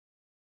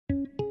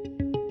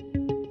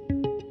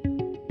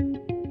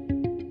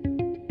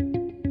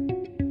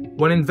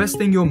When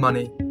investing your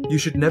money, you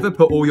should never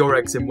put all your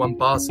eggs in one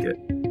basket.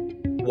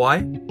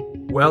 Why?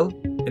 Well,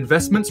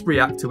 investments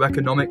react to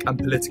economic and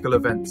political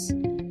events.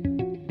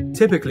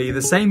 Typically,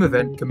 the same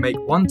event can make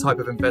one type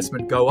of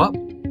investment go up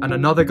and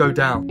another go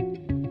down.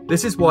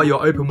 This is why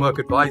your open work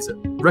advisor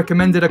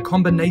recommended a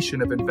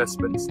combination of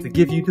investments to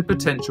give you the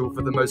potential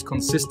for the most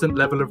consistent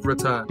level of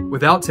return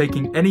without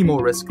taking any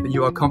more risk than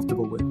you are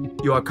comfortable with.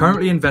 You are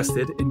currently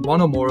invested in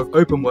one or more of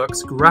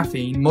Openwork's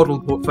graphene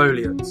model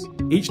portfolios,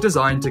 each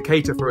designed to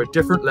cater for a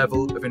different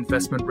level of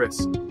investment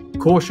risk: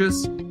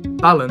 cautious,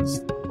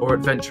 balanced, or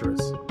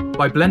adventurous.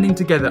 By blending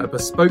together a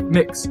bespoke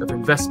mix of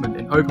investment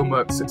in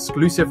Openwork's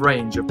exclusive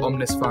range of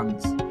Omnis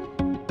funds.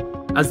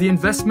 As the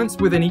investments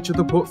within each of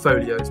the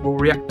portfolios will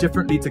react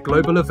differently to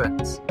global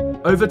events,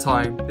 over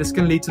time this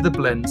can lead to the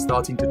blend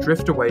starting to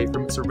drift away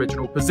from its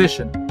original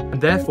position, and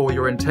therefore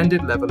your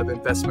intended level of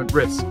investment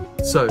risk.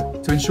 So,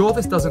 to ensure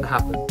this doesn't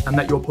happen, and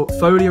that your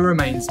portfolio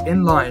remains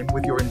in line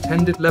with your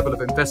intended level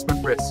of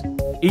investment risk,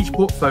 each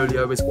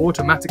portfolio is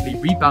automatically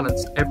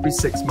rebalanced every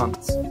 6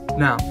 months.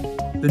 Now,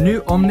 the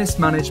new Omnis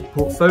Managed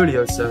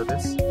Portfolio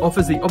service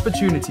offers the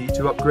opportunity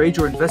to upgrade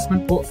your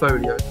investment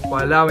portfolio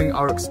by allowing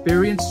our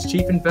experienced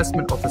Chief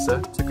Investment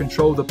Officer to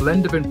control the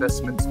blend of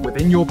investments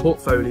within your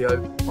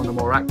portfolio on a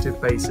more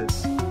active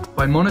basis.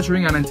 By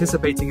monitoring and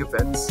anticipating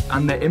events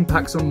and their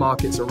impacts on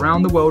markets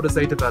around the world as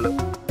they develop,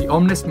 the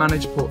Omnis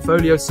Managed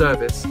Portfolio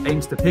service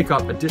aims to pick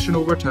up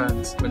additional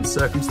returns when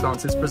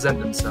circumstances present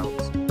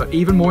themselves, but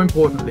even more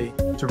importantly,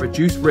 to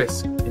reduce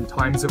risk in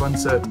times of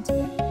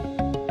uncertainty.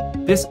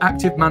 This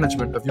active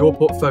management of your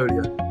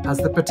portfolio has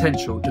the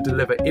potential to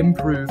deliver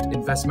improved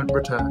investment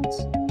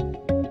returns.